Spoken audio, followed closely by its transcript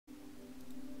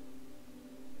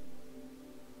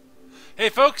Hey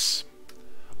folks,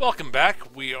 welcome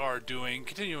back. We are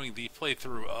continuing the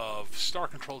playthrough of Star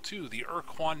Control 2, the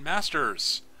Quan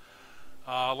Masters.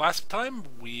 Last time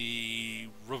we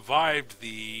revived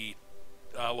the,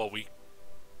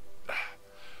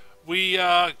 we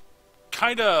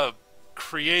kind of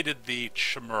created the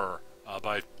Chimur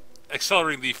by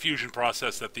accelerating the fusion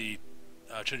process that the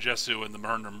Chinjesu and the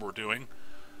Murnum were doing.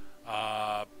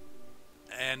 And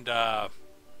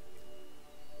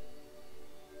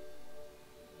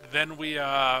then we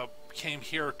came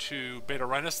here to Beta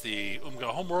Rhinus, the Umga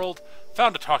homeworld,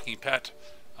 found a talking pet.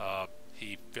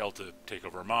 He failed to take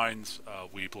over our minds.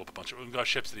 We blew up a bunch of Umga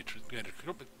ships that he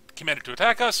commanded to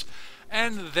attack us,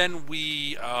 and then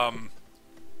we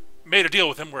made a deal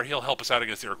with him where he'll help us out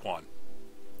against the Quan.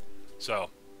 So,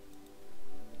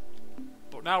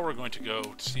 but now we're going to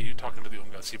go see, talking to the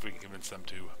Umga, see if we can convince them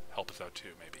to help us out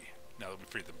too, maybe. Now that we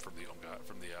freed them from the Umga,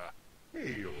 from the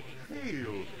Hail,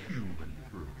 hail, human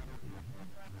hero.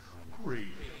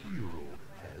 Great hero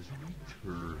has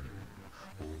returned.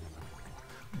 Oh,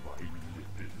 my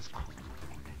lip is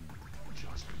quivering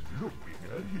just looking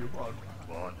at him on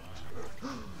monitor.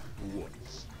 What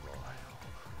smile,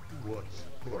 what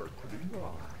sparkling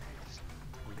eyes,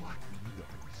 what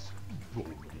nice,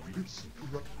 bony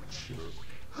structure.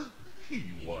 He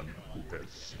one who has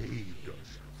saved us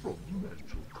from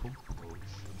mental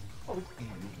corruption of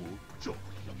evil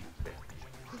talking pet.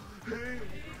 Hail,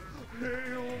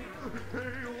 hail,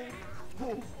 hail,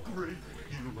 oh great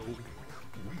hero.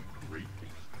 We greatly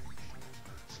appreciate.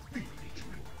 Speak to us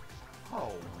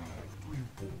how we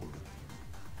reward you.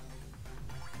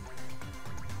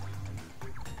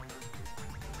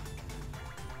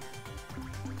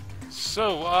 So,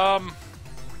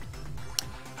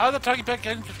 how did the talking pet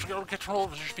get control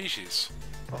of your species?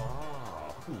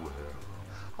 Ah, well,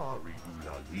 Hari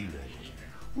Ulalile,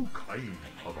 who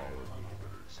kindly of our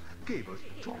neighbors, gave us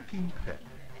talking pet,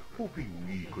 hoping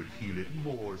we could heal it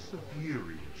more severe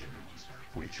injuries,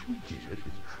 which we did.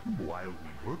 While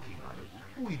we working on it,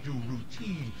 we do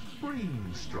routine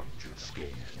brain structure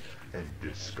scans and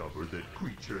discover that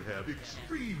creature have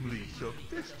extremely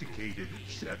sophisticated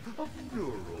set of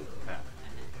neural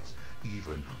pathways,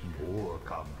 even more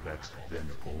complex than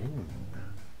own.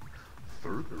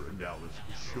 Further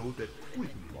analysis showed that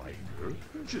with minor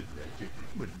genetic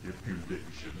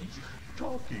manipulations,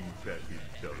 talking pet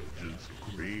intelligence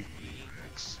greatly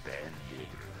expanded,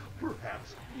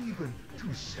 perhaps even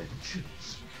to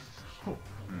sentience. Oh,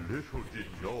 little did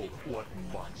know what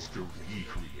monster we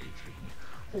created.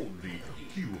 Only a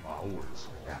few hours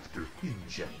after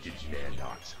injected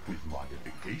nanots with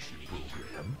modification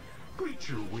program,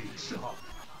 creature wakes up.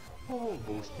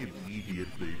 Almost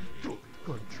immediately took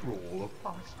control of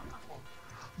hospital,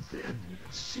 then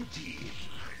city,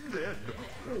 then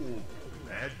whole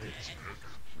planet.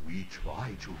 We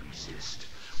try to resist,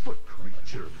 but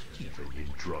creature, even in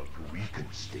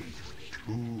drug-weakened state,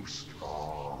 too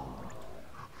strong.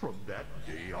 From that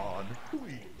day on,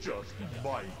 we just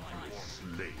mindless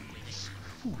slaves,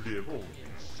 who live only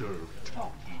serve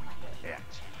talking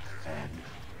pet and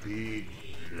big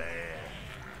plan.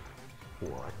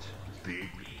 What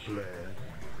big plan?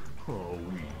 Oh,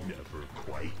 we never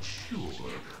quite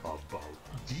sure about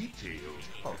details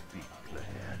of big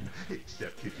plan,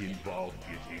 except it involved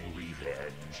getting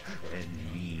revenge, and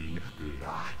mean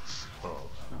lots of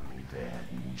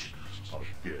revenge,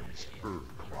 against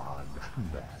Quan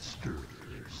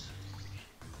Masters.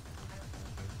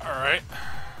 Alright.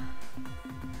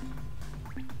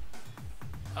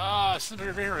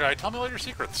 Senator Vader guy, tell me all your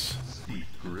secrets.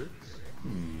 Secrets?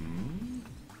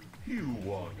 You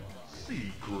want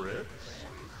secrets?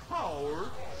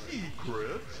 Our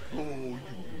secrets? Oh, you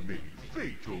made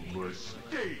fatal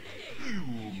mistake,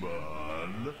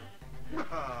 human. Good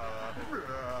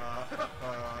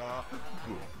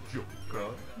joke,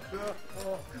 huh?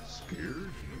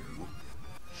 Scared you?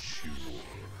 Sure,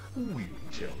 we'll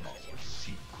tell our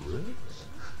secrets.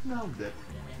 Now let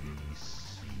me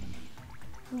see.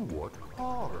 What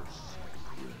are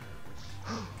secrets?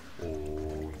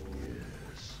 Oh,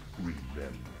 yes.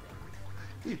 Remember,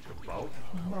 it's about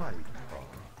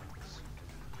Mycons.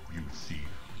 You see,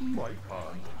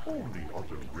 Mycons only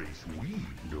other race we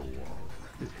know of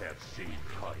that have same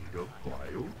kind of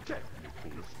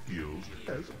biotechnical skills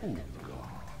as Umga.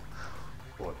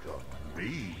 But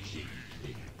amazing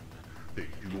thing, they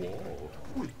do all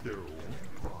with their own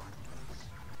bodies.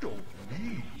 Don't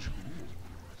need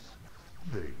tools.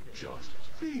 They just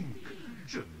think.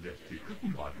 Genetic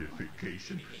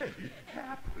modification, and it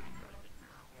happened.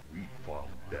 We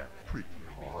found that pretty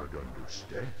hard to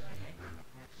understand.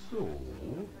 So,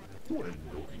 when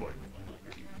nobody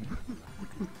looking,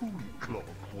 we clock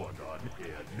one on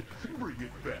end. Bring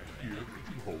it back here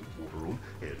to Homeworld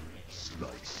and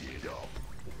slice it up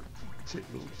for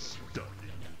detailed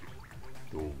study.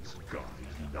 Those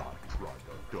guys not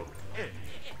product of any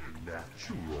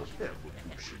natural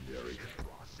evolutionary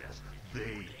process.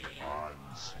 They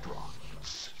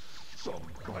constructs. Some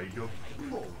kind of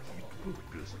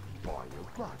multi-purpose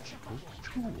biological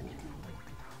tool.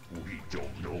 We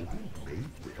don't know who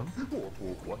made them or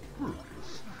for what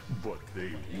purpose, but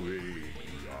they way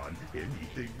beyond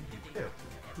anything we've ever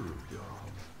heard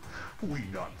of. We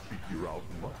not figure out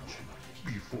much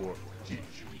before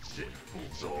kitchen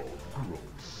samples all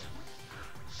gross.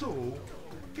 So,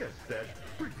 guess that's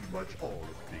pretty much all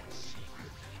of this.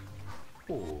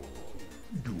 Oh,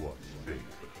 do us a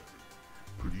favor.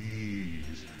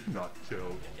 Please not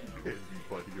tell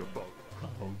anybody about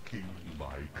honking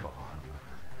Mecha.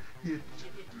 It's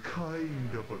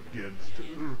kind of against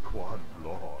Quan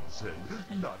laws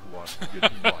and not wanting to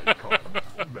get Mecha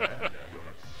mad at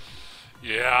us.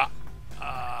 Yeah.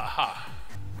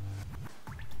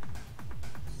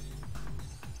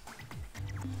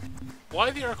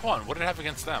 Why the Quan? What did it have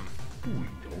against them? We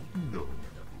don't know,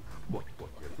 but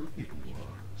whatever it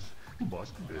was,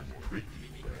 must have been pretty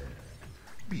bad.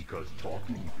 Because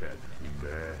talking pet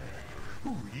mad,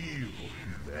 real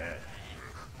mad.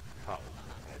 How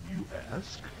mad, you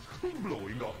ask?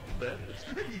 Blowing up planets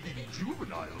and eating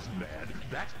juveniles, man.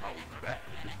 That's how bad.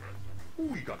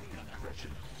 We got the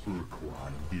impression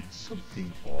Quan did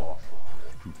something awful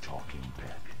to talking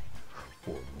pet.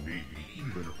 Or maybe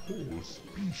even whole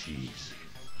species.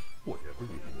 Whatever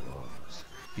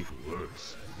it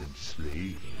worse than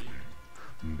slavery.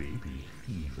 Maybe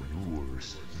even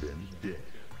worse than death.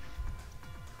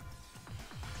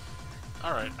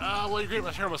 Alright, well, your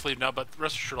great hero must leave now, but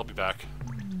rest assured I'll be back.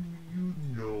 You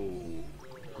know,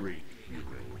 great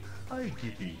hero, I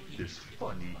get this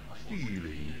funny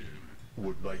feeling.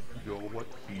 Would like to know what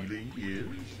feeling is?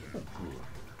 Oh, good.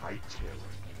 I tell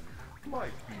you. My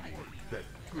feeling is that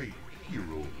great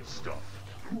hero stuff,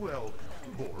 well,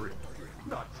 boring.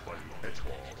 Not funny at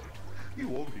all. You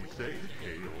only say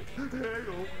hail,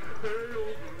 hail, hail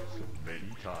so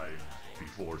many times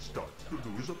before it starts to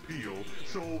lose appeal.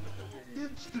 So,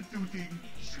 instituting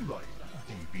slight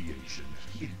deviation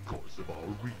in course of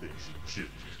our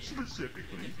relationship.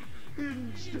 Specifically,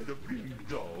 instead of being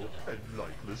dull and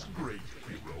lifeless great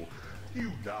hero,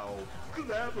 you now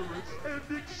glamorous and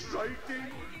exciting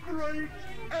great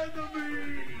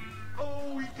enemy!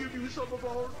 Oh, we give you some of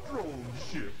our drone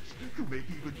ships to make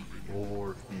even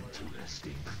more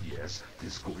interesting. Yes,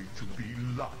 it's going to be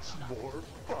lots more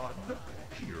fun.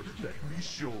 Here, let me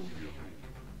show you.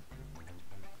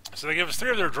 So they give us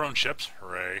 3 of their drone ships.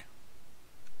 Hooray.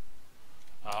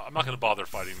 I'm not going to bother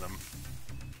fighting them.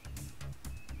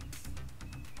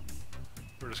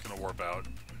 We're just going to warp out.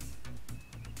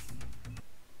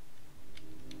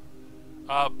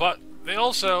 But they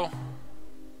also...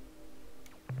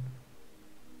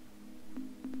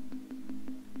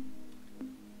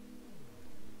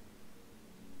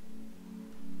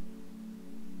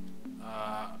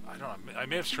 I don't know. I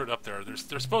may have screwed up there.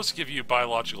 They're supposed to give you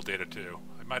biological data too.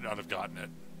 I might not have gotten it.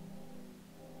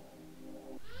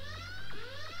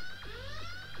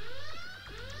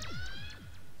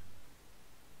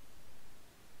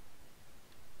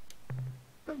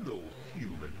 Hello,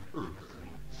 human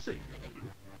earthling savior.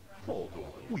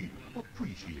 Although we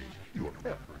appreciate your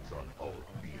efforts on our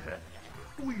behalf,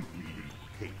 we really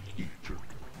hate eternal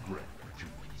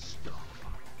gratitude stuff.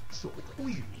 So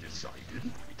we've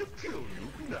decided to kill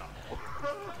you now.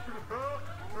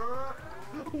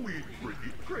 We're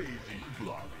pretty crazy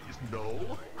blobbies,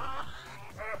 no? I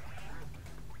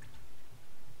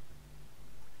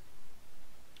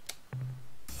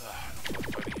don't want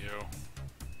to fight you.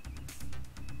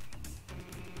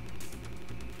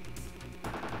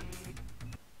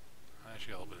 I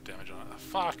actually got a little bit of damage on it.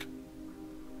 Fuck!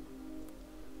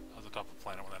 I was on top of a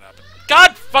planet when that happened.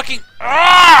 God fucking...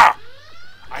 Ah!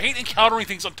 I hate encountering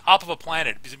things on top of a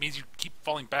planet because it means you keep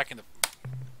falling back into...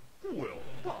 Well,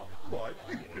 pop my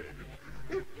head.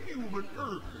 If human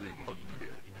earthling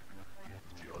again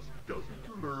just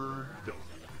doesn't learn,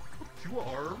 doesn't. 2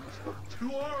 arms?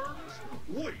 2 arms?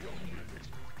 Wait a minute.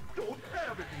 Don't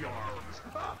have any arms.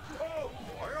 Oh,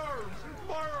 my arms!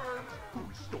 My arms!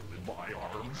 Who's stolen my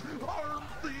arms? Arm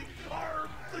thief! Arm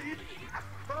thief!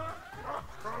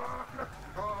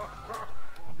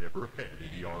 Never had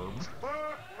any arms.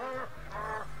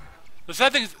 The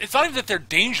sad thing is, it's not even that they're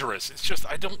dangerous. It's just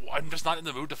I'm just not in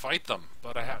the mood to fight them.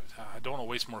 But I don't want to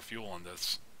waste more fuel on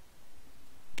this.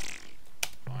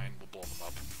 Fine, we'll blow them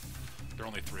up. There are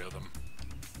only 3 of them.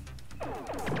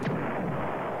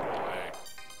 Okay.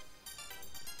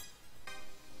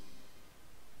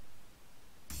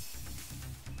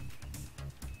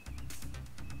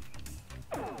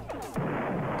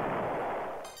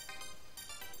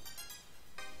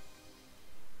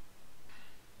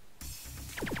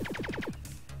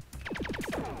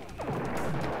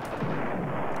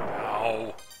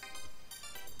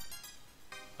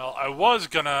 was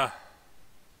gonna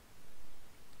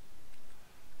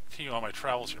continue on my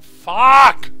travels here.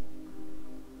 Fuck!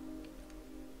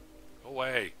 Go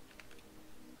away.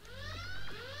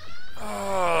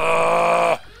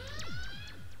 Not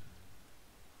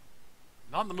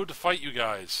in the mood to fight you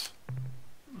guys.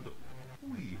 Look,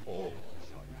 we all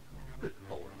decided that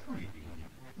our treating you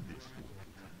this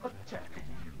way, attacking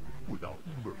you without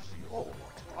mercy all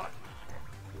the time.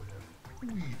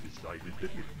 Well, we decided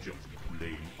that it's just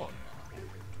plain unfair.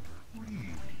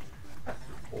 Really,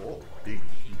 after all things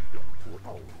you've done for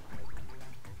our people.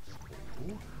 So,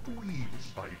 we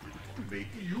decided to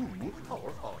make you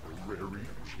our honorary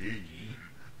king.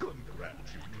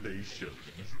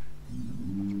 Congratulations.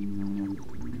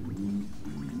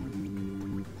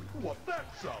 What that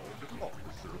sound,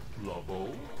 Officer Flubbo?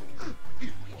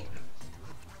 It was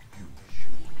you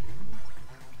shooting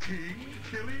king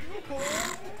killing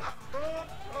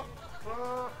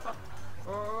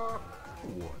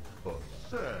What a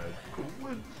sad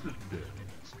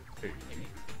coincidence,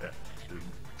 Captain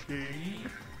King.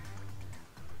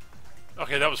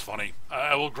 Okay, that was funny.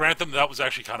 I will grant them that was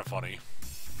actually kind of funny.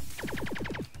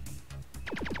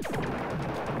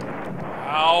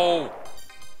 Ow!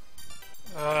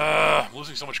 I'm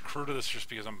losing so much crew to this just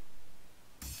because I'm...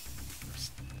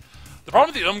 The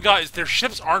problem with the Umga is their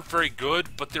ships aren't very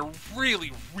good, but they're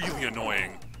really, really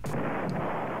annoying.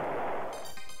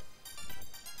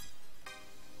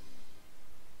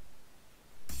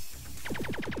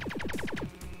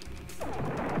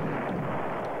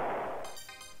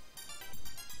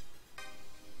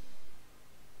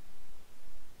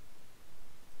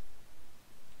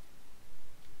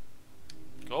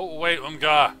 Go away,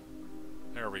 Umga!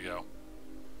 There we go.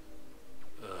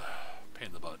 Ugh, pain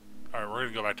in the butt. Alright, we're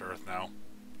gonna go back to Earth now.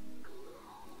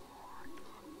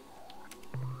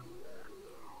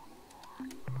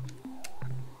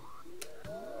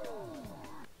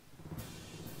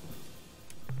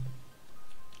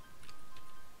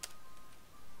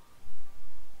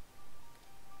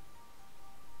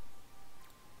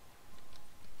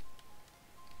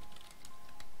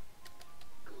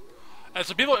 And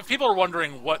so if people are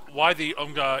wondering why the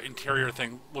Umga interior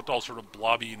thing looked all sort of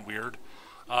blobby and weird,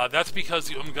 that's because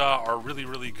the Umga are really,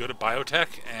 really good at biotech,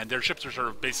 and their ships are sort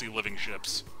of basically living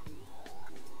ships.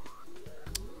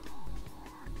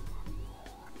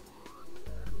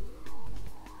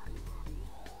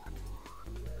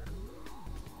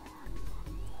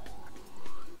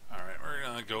 Alright, we're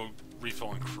gonna go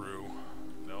refilling crew.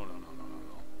 No.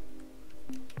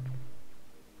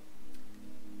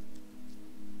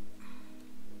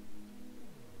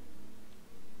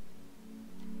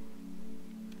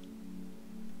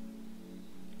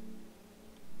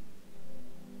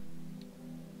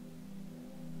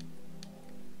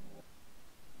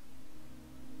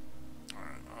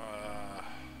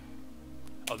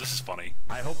 Oh, this is funny.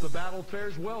 I hope the battle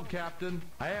fares well, Captain.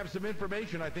 I have some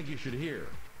information I think you should hear.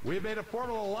 We have made a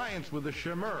formal alliance with the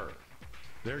Shimmer.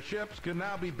 Their ships can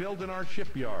now be built in our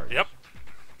shipyard. Yep.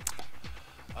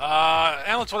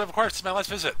 Analysts, what I've acquired since my last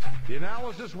visit. The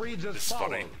analysis reads as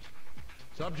follows. Funny.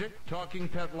 Subject, talking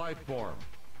pet life form.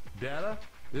 Data,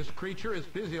 this creature is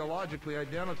physiologically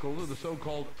identical to the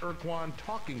so-called Quan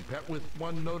talking pet with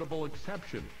one notable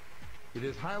exception. It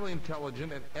is highly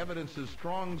intelligent and evidences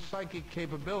strong psychic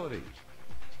capabilities.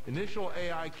 Initial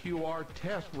AIQR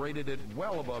test rated it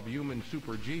well above human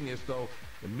super genius, though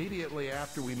immediately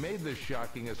after we made this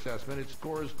shocking assessment, its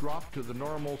scores dropped to the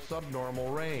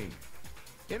normal-subnormal range.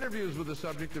 Interviews with the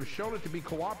subject have shown it to be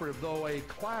cooperative, though a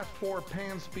Class 4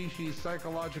 pan-species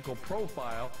psychological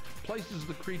profile places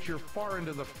the creature far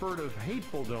into the furtive,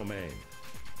 hateful domain.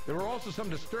 There were also some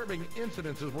disturbing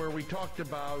incidences where we talked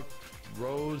about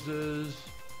roses,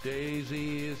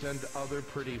 daisies, and other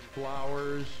pretty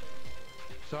flowers.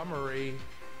 Summary: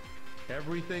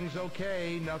 everything's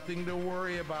okay, nothing to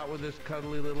worry about with this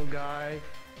cuddly little guy.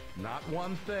 Not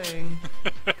one thing.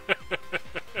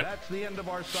 That's the end of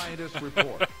our scientist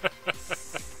report.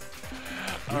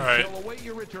 All right. We shall await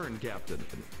your return, Captain.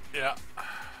 Yeah.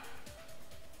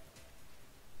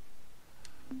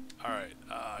 All right.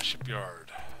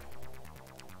 Shipyard.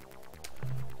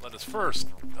 Let us first.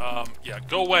 Yeah,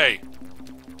 go away.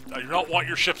 I do not want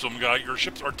your ships, Umga. Your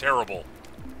ships are terrible.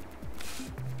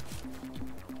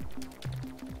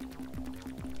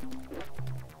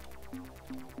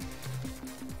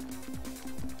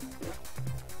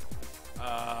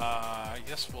 I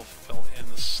guess we'll fill in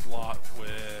the slot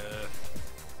with...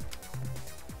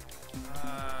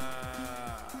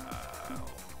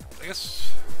 I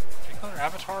guess... Can you call her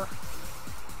Avatar?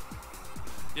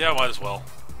 Yeah, might as well.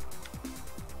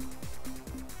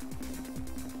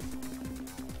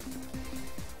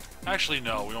 Actually,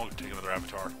 no, we won't take another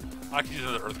avatar. I could use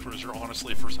another Earth Cruiser,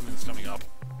 honestly, for something that's coming up.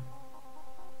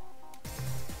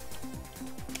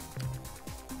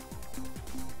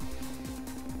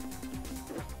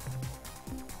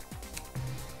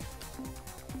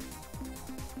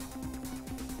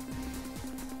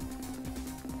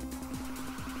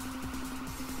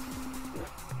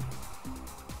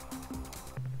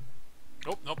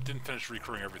 Nope, didn't finish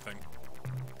recrewing everything.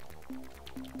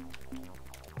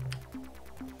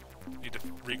 Need to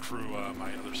recrew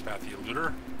my other Spathia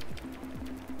looter.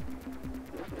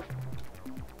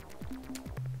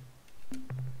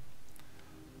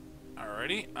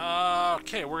 Alrighty.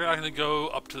 Okay, we're not going to go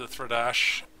up to the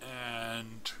Threadash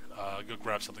and go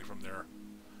grab something from there,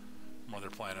 from other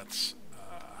planets.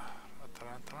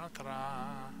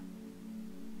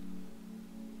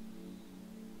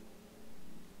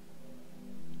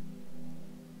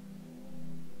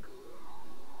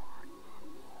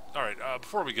 Alright,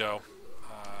 before we go,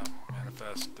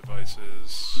 manifest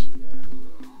devices,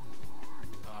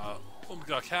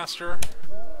 Omega Caster.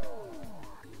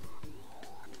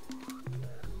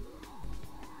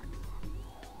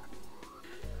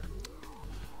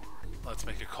 Let's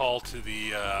make a call to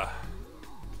the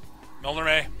Milner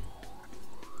May.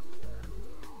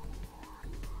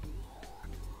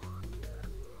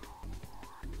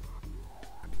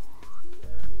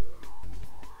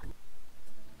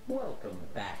 Welcome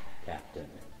back, Captain.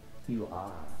 You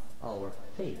are our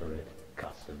favorite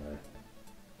customer.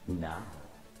 Now,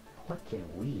 what can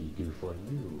we do for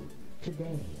you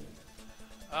today?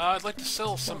 I'd like to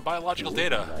sell some biological What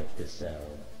data. would you like to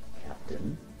sell,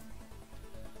 Captain?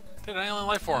 Data alien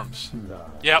life forms. The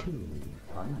Yep.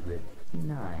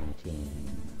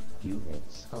 219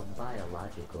 units of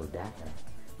biological data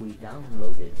we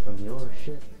downloaded from your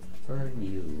ship earn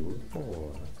you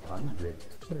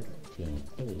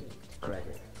 413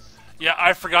 credits. Yeah,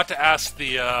 I forgot to ask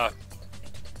the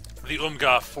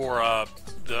Umga for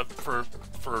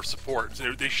support.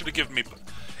 They should have given me,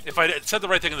 if I had said the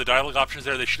right thing in the dialogue options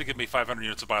there, they should have given me 500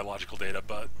 units of biological data,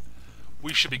 but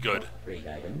we should be good. What trade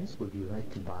items would you like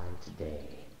to buy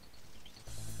today?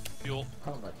 Fuel.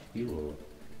 How much fuel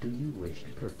do you wish to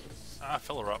purchase?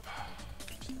 Fill her up.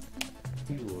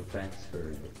 Fuel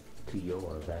transferred to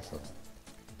your vessel.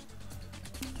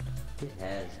 It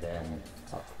has been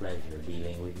a pleasure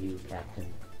dealing with you,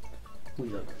 Captain. We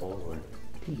look forward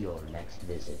to your next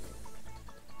visit.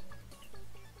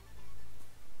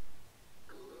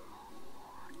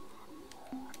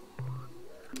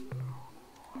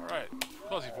 Alright,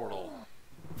 Fuzzy Portal.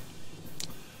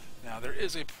 Now, there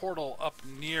is a portal up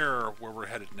near where we're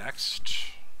headed next.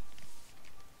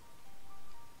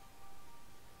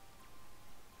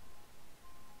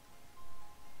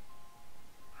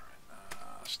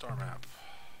 Alright, star map.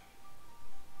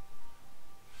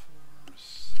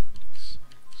 476.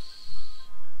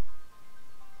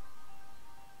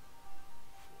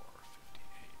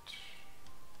 458.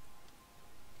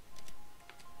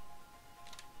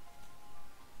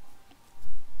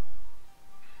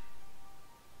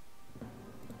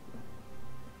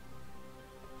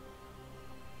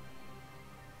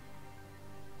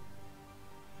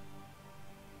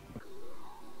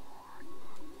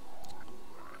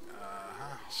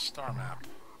 Star map.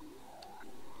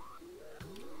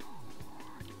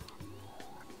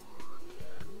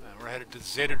 And we're headed to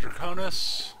Zeta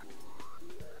Draconis.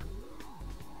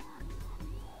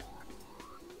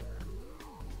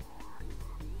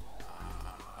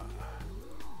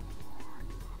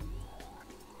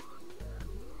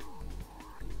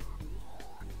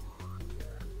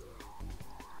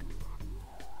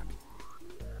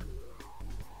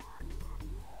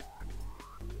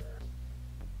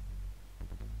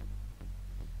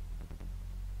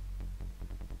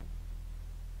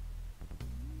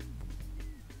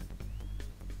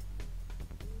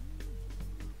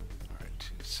 Alright,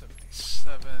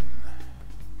 277.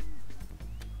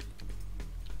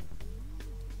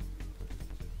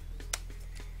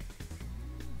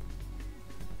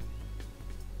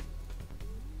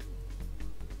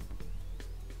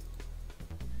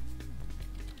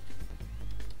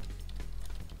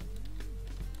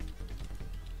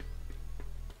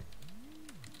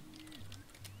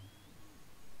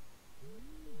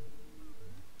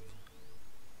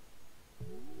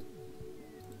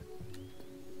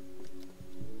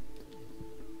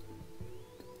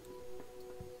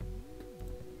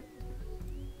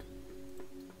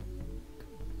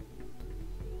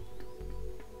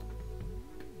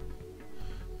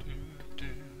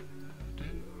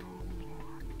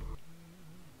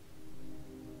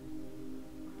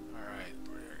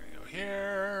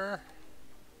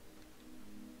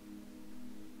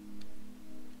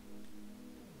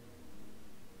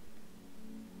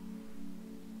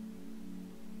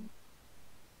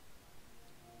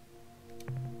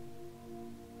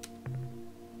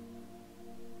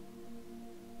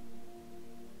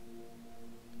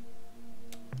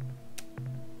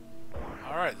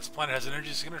 This planet has an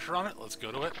energy signature on it. Let's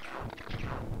go to it.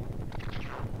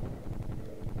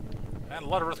 And a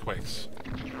lot of earthquakes.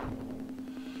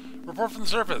 Report from the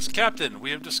surface. Captain, we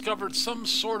have discovered some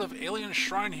sort of alien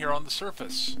shrine here on the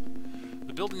surface.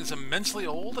 The building is immensely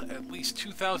old, at least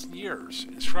 2,000 years.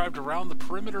 Inscribed around the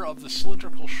perimeter of the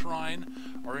cylindrical shrine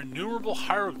are innumerable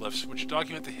hieroglyphs which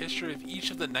document the history of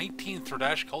each of the 19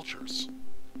 Thradash cultures.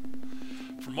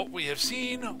 From what we have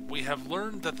seen, we have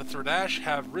learned that the Thradash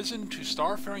have risen to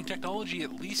starfaring technology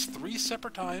at least 3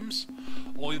 separate times,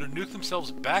 only to nuke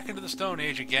themselves back into the Stone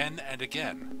Age again and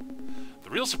again. The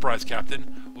real surprise,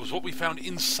 Captain, was what we found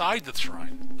inside the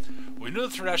shrine. We knew the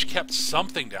Thradash kept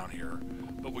something down here,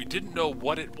 but we didn't know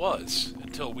what it was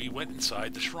until we went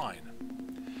inside the shrine.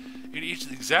 In each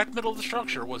the exact middle of the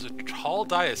structure was a tall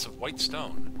dais of white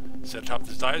stone. Set atop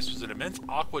this dais was an immense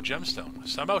aqua gemstone,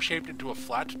 somehow shaped into a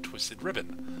flat, twisted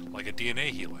ribbon, like a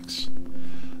DNA helix.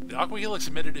 The aqua helix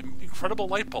emitted incredible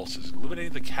light pulses,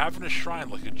 illuminating the cavernous shrine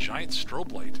like a giant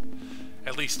strobe light.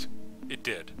 At least, it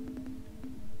did.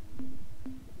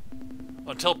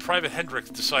 Until Private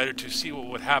Hendricks decided to see what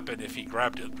would happen if he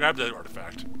grabbed the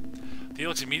artifact. The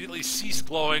helix immediately ceased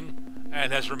glowing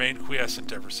and has remained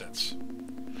quiescent ever since.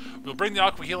 We'll bring the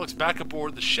aqua helix back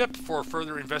aboard the ship for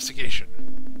further investigation.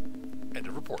 End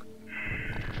of report.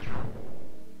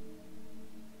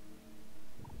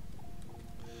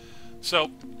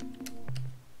 So,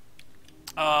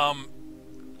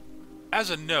 as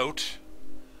a note,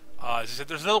 as I said,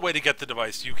 there's another way to get the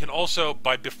device. You can also,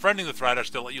 by befriending the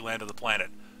Thradash, they'll let you land on the planet.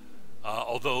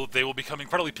 Although they will become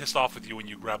incredibly pissed off with you when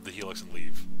you grab the helix and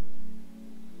leave.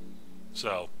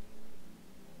 So,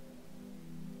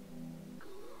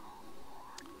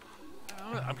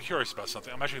 I'm curious about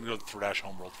something. I'm actually going to go to the Thradash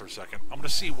homeworld for a second. I'm going to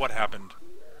see what happened.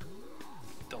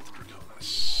 Delta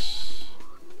Draconis.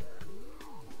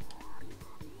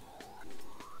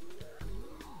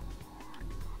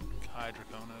 Kai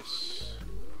Draconis.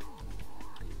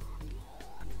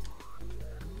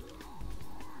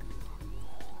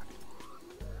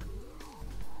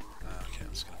 Okay, I'm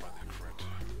just going to find the crit.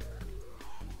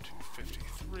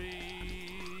 253.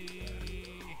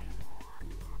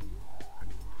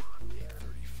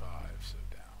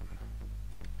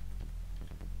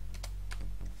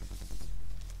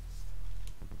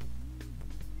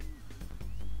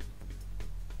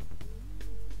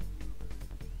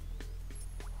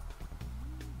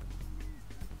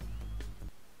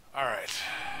 All right.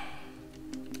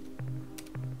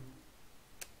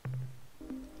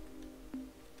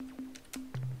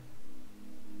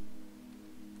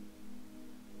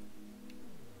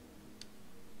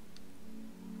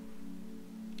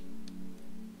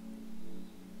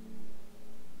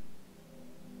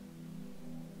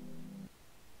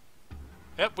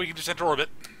 Yep, we can just enter orbit.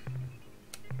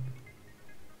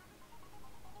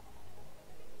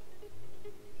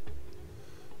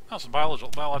 Oh, some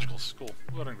biologicals. Cool. We'll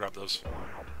go ahead and grab those.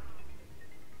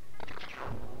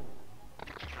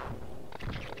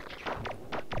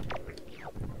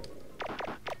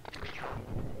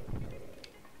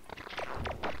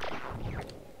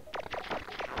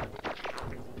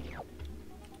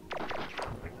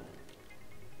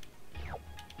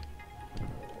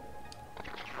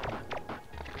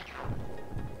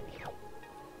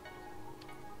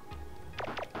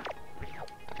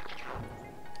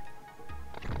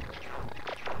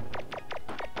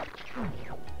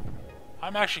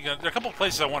 I'm actually gonna. There are a couple of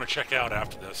places I want to check out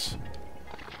after this.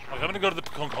 Like, I'm gonna go to the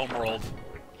Pekunk homeworld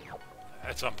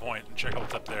at some point and check out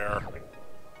what's up there.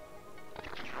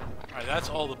 Alright, that's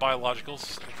all the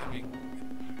biologicals.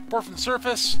 Report from the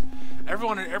surface.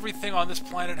 Everyone and everything on this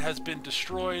planet has been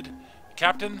destroyed.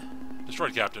 Captain?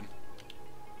 Destroyed, Captain.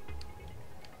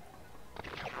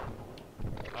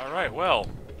 Alright, well.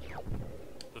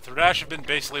 The Thradash have been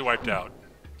basically wiped out.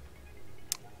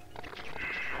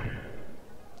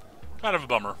 Kind of a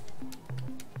bummer.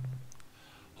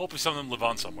 Hopefully some of them live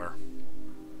on somewhere.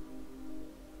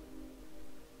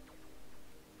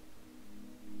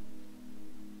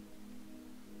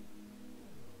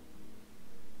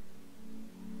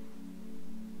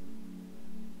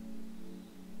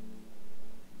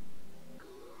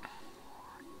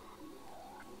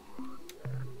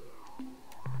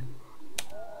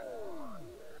 Alright,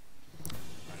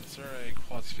 is there a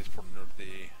quasi-spaceport near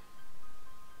the...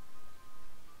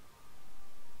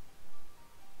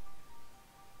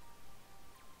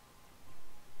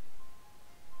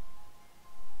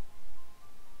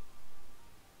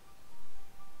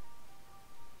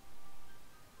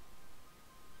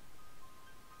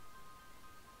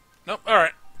 Nope,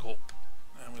 alright, cool.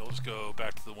 And we'll just go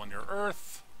back to the one near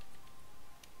Earth.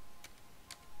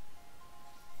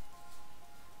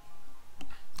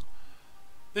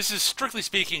 This is, strictly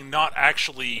speaking, not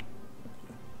actually,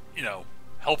 you know,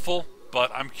 helpful,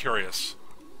 but I'm curious.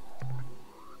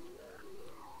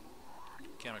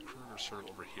 Gamma Kruger's sort of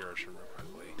over here, I should remember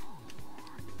correctly.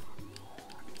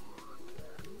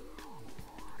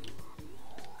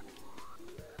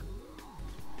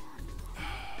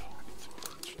 What's the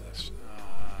coordinates for this?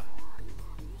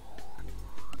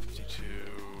 52.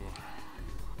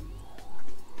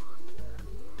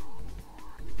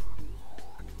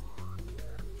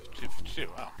 52,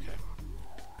 oh, okay.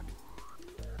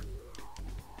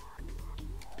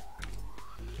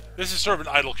 This is sort of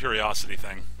an idle curiosity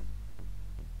thing.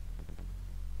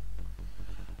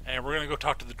 And we're going to go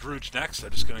talk to the Druge next. I'm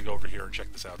just going to go over here and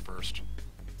check this out first.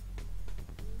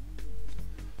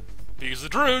 Because the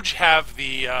Druge have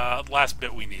the last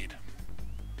bit we need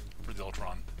for the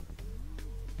Ultron.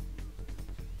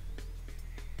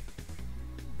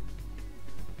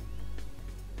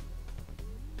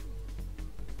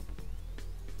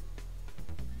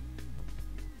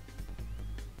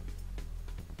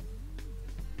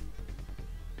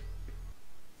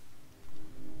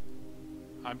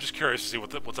 I'm just curious to see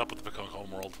what's up with the Picon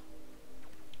homeworld.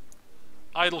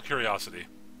 Idle curiosity.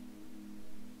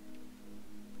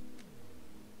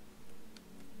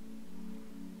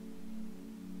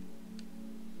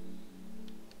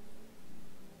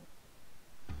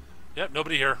 Yep,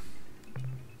 nobody here.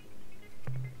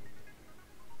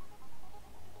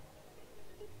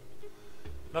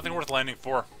 Nothing worth landing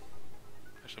for.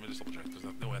 Actually, let me just double check. There's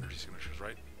no energy signatures,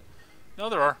 right? No,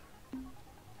 there are.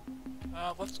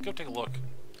 Let's go take a look.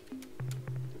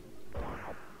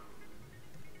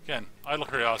 Again, idle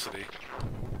curiosity.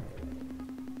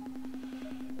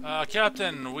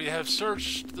 Captain, we have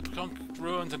searched the Pekunk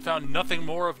ruins and found nothing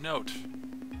more of note.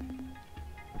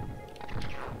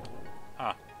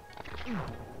 Huh.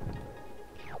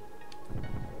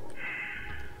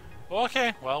 Well,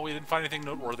 okay, well, we didn't find anything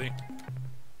noteworthy.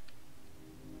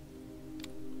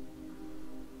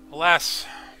 Alas.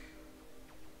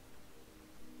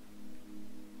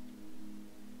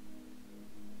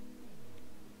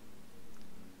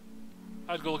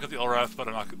 I'd go look at the Elrath, but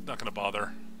I'm not going to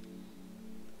bother.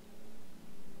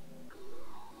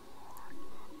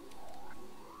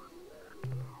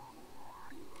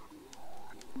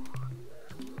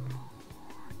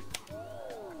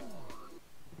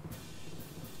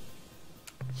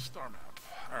 Star map.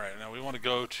 Alright, now we want to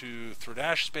go to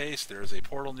Thredash space. There's a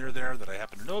portal near there that I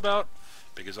happen to know about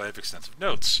because I have extensive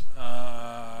notes.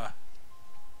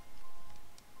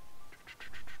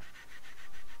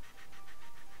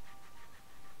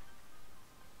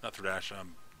 Not Thredash,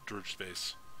 Druge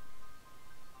space.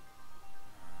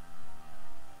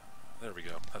 There we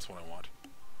go. That's what I want.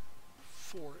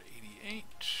 488.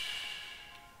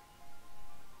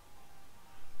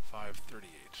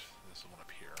 538. This is the one up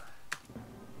here.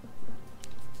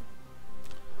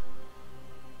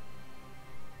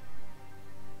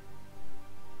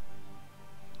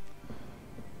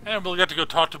 And we'll get to go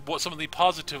talk to some of the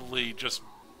positively just...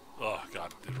 Oh,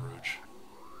 God, the Druge.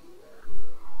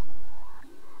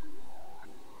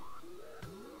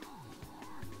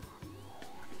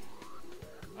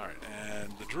 Alright,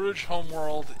 and the Druge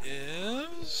homeworld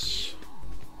is...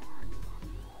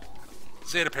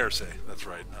 Zeta Persei, that's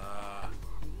right.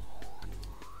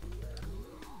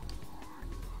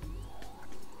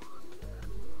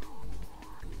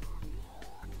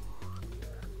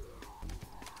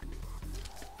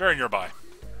 Very nearby.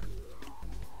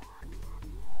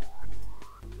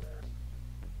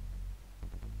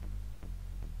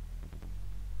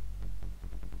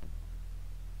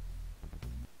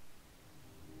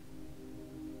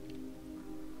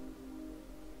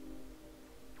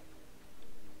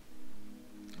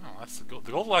 That's the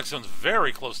Goldilocks zone's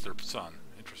very close to their sun.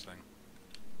 Interesting.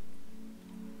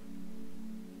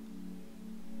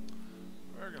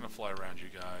 We're gonna fly around you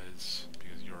guys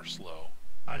because you're slow.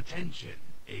 Attention,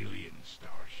 alien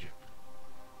starship.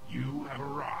 You have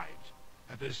arrived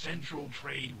at the central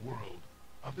trade world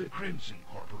of the Crimson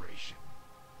Corporation,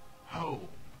 home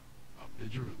of the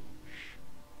Druge.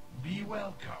 Be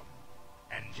welcome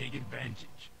and take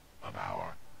advantage of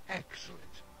our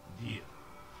excellent deal.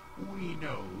 We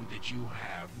know that you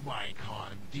have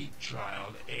Mycon Deep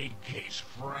Child egg case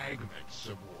fragments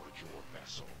aboard your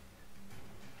vessel.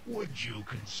 Would you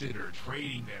consider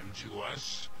trading them to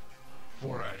us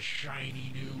for a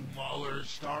shiny new Muller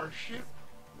starship?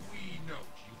 We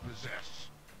note you possess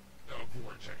the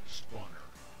Vortex Spawner.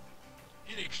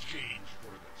 In exchange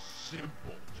for the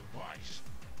simple device,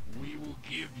 we will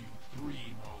give you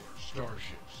 3 Muller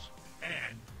starships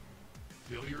and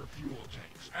fill your fuel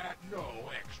tanks at no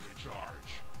extra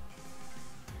charge.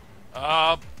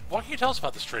 What can you tell us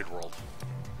about this trade world?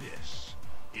 This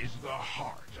is the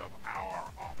heart of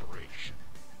our operation,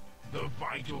 the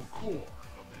vital core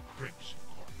of the Crimson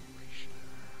Corporation.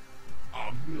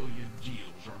 1,000,000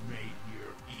 deals are made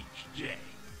here each day,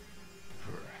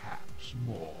 perhaps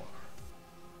more.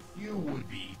 You would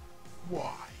be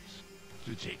wise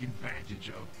to take advantage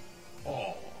of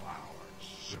all our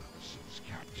services,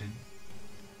 Captain.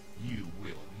 You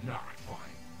will not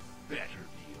find better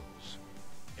deals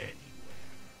anywhere.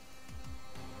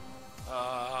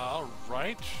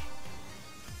 Alright.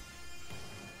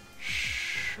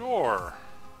 Sure.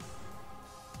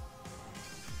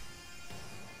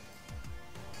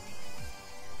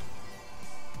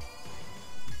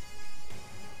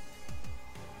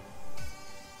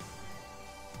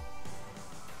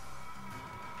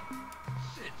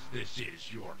 Since this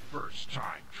is your first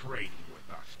time trading with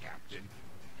us, Captain,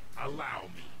 allow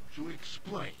me to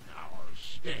explain our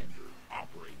standard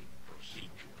operating procedures.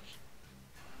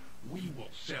 We will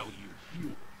sell you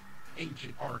fuel,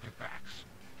 ancient artifacts,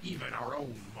 even our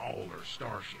own Mauler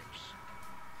starships.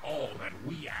 All that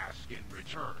we ask in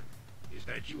return is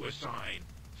that you assign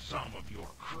some of your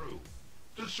crew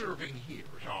to serving here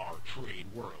at our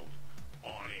trade world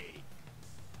on a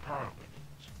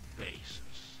permanent basis.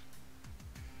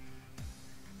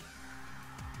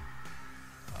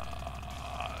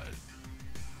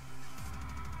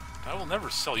 I will never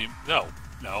sell you. No.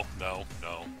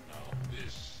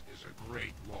 This is a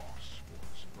great loss for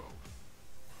us both.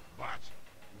 But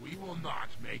we will not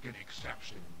make an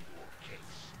exception in your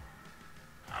case.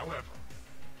 However,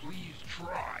 please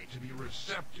try to be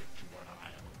receptive to what I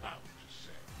am about to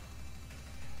say.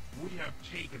 We have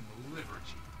taken the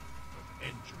liberty of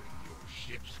entering your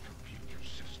ship's computer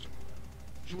system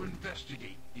to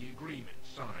investigate the agreement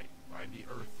signed by the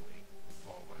Earthling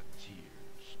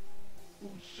volunteers who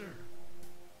serve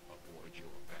aboard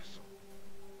your vessel.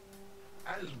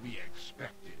 As we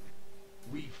expected,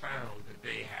 we found that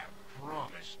they have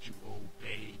promised to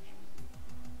obey you,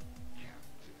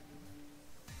 Captain.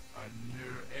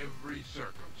 Under every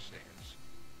circumstance,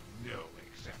 no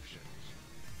exceptions.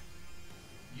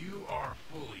 You are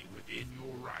fully within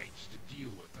your rights to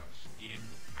deal with us in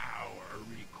our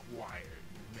required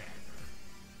manner.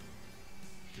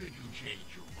 Should you change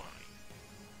your mind,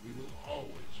 we will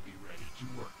always be ready to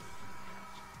work with you,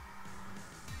 Captain.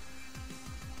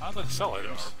 I'd like to sell We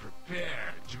items. are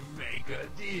prepared to make a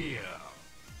deal.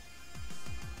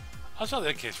 I'll sell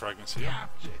the case fragments to you.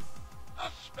 Captain,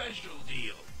 a special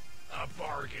deal. A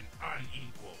bargain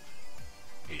unequaled.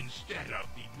 Instead of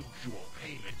the usual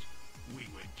payment we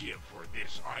would give for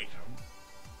this item,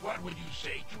 what would you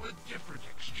say to a different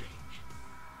exchange?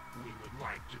 We would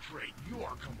like to trade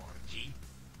your commodity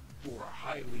for a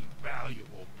highly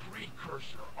valuable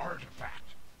precursor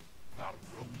artifact, the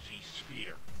Rosy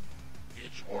Sphere.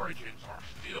 Its origins are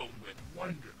filled with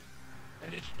wonder,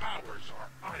 and its powers are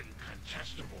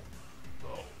uncontestable,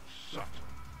 though subtle.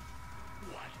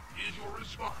 What is your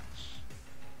response?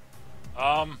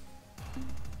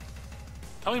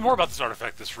 Tell me more about this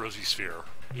artifact, this Rosy Sphere.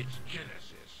 Its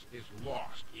genesis is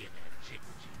lost in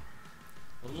antiquity,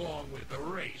 along with the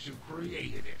race who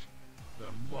created it,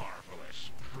 the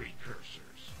marvelous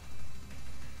precursors.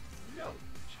 Note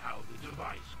how the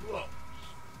device glows,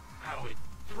 how it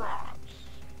throbs,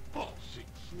 pulsing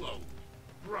slowly,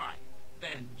 bright,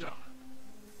 then dark,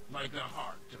 like the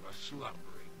heart of a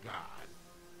slumbering god.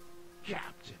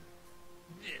 Captain,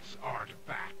 this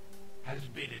artifact has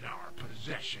been in our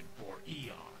possession for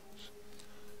eons.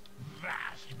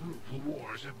 Vast brutal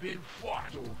wars have been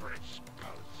fought over its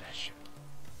possession.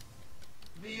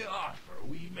 The offer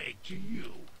we make to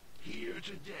you here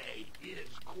today is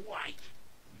quite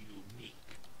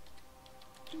unique.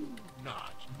 Do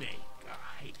not make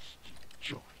a hasty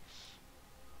choice.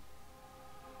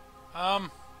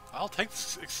 I'll take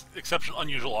this exceptional,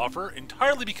 unusual offer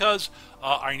entirely because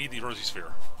I need the Rosy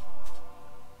Sphere.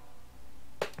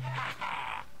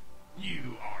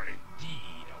 You are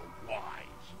indeed a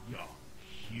wise young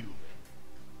human.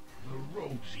 The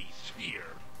Rosy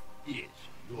Sphere is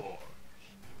yours.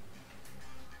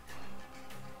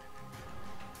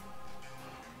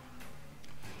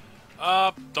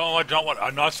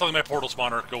 I'm not selling my portal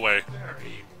spawner. Go away.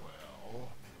 Very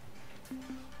well.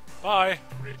 Bye.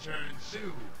 Return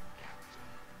soon, Captain.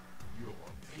 Your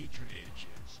patronage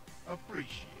is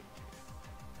appreciated.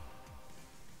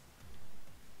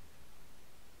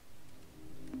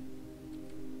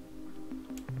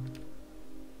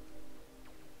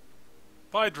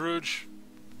 Bye, Druge.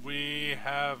 I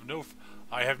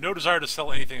have no desire to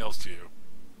sell anything else to you.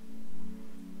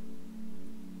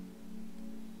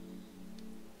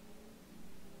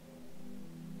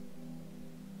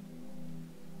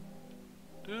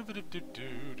 We're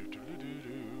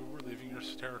leaving your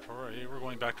territory. We're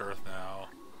going back to Earth now.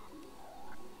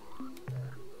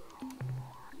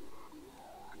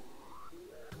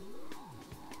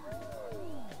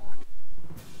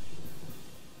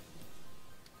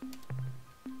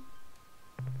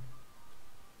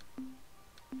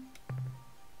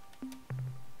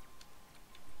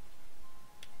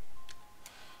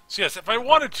 So yes, if I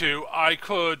wanted to, I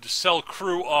could sell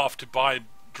crew off to buy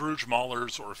Druge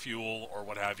Maulers or fuel or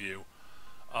what have you.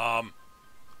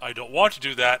 I don't want to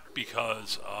do that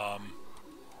because,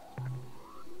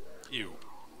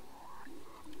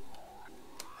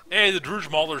 A, the Druge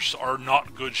Maulers are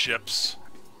not good ships.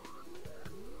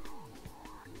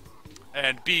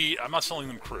 And B, I'm not selling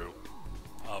them crew.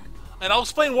 And I'll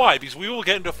explain why, because we will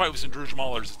get into a fight with some Druge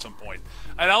Maulers at some point.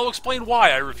 And I'll explain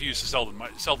why I refuse to sell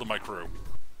them my crew.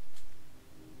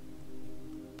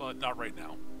 But not right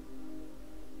now.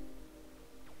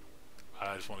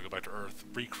 I just want to go back to Earth,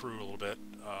 recrew a little bit,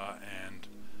 and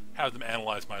have them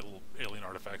analyze my little alien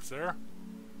artifacts there.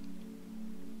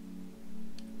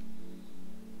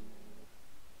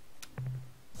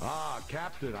 Ah,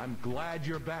 Captain, I'm glad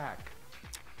you're back.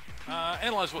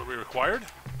 Analyze what we required.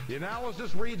 The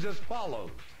analysis reads as follows.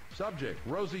 Subject,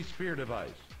 rosy sphere device.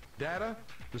 Data,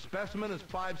 the specimen is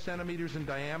 5 centimeters in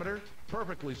diameter,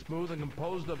 perfectly smooth and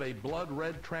composed of a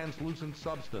blood-red translucent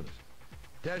substance.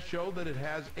 Tests show that it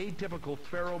has atypical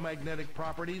ferromagnetic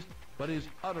properties, but is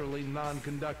utterly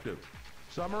non-conductive.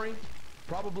 Summary,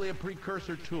 probably a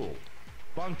precursor tool.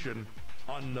 Function,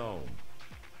 unknown.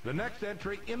 The next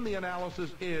entry in the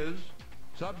analysis is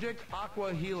subject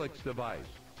aqua helix device.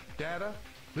 Data,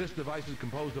 this device is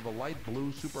composed of a light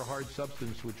blue super hard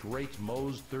substance which rates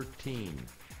Mohs 13.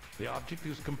 The object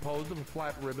is composed of a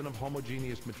flat ribbon of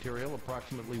homogeneous material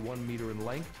approximately 1 meter in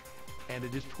length, and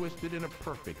it is twisted in a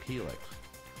perfect helix.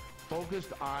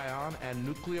 Focused ion and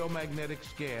nucleomagnetic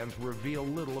scans reveal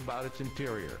little about its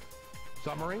interior.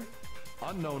 Summary,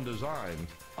 unknown design,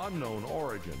 unknown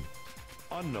origin,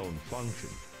 unknown function.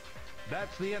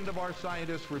 That's the end of our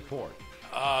scientist report.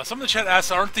 Some of the chat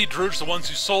asks, aren't the Druge the ones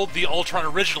who sold the Ultron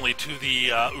originally to the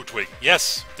Utwig?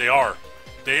 Yes, they are.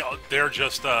 They're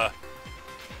just, yeah.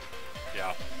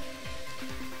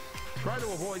 Try to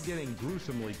avoid getting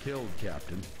gruesomely killed,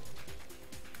 Captain.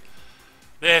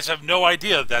 They just have no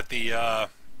idea that the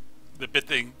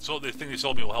thing they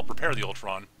sold me will help repair the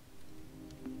Ultron.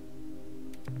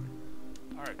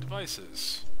 Alright,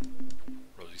 devices.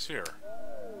 Rosy Sphere.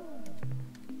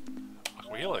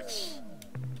 Aqua Helix.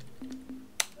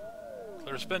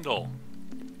 Clear Spindle.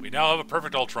 We now have a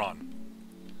perfect Ultron.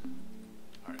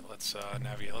 Alright, let's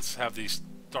navigate. Let's have the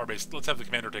starbase. Let's have the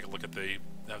commander take a look at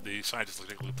have the scientists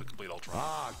take a look at the complete Ultron.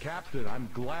 Ah, Captain, I'm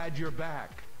glad you're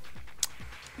back.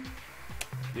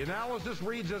 The analysis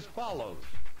reads as follows.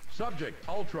 Subject,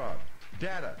 Ultron.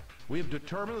 Data. We have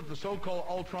determined that the so-called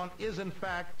Ultron is in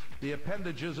fact the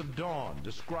appendages of Dawn,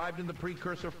 described in the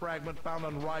precursor fragment found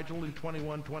on Rigel in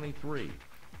 2123.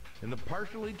 In the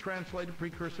partially translated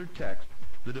precursor text,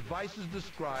 the device is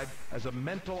described as a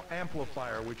mental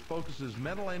amplifier which focuses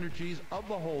mental energies of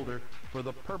the holder for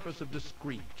the purpose of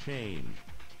discrete change.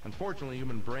 Unfortunately,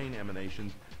 human brain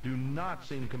emanations do not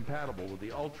seem compatible with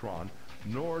the Ultron,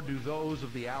 nor do those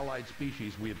of the allied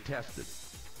species we have tested.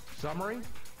 Summary?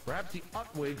 Perhaps the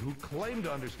Utwig who claim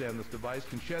to understand this device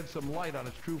can shed some light on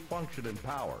its true function and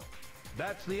power.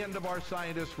 That's the end of our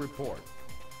scientist report.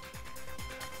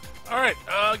 Alright,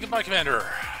 goodbye, Commander.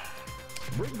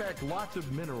 Bring back lots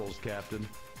of minerals, Captain.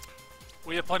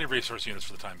 We have plenty of resource units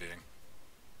for the time being.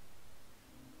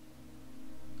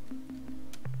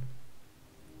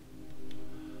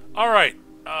 Alright,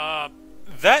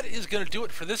 that is going to do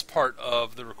it for this part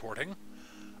of the recording.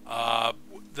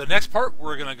 The next part,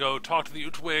 we're going to go talk to the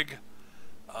Utwig,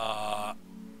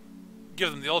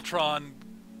 give them the Ultron,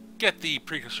 get the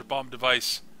precursor bomb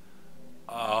device.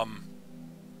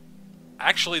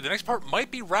 Actually, the next part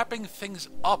might be wrapping things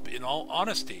up, in all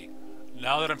honesty,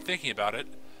 now that I'm thinking about it.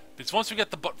 Because once we get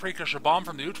the precursor bomb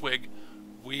from the Utwig,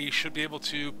 we should be able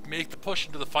to make the push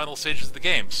into the final stages of the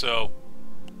game. So,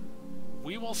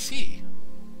 we will see.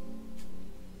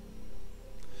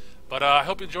 But I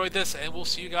hope you enjoyed this, and we'll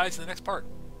see you guys in the next part.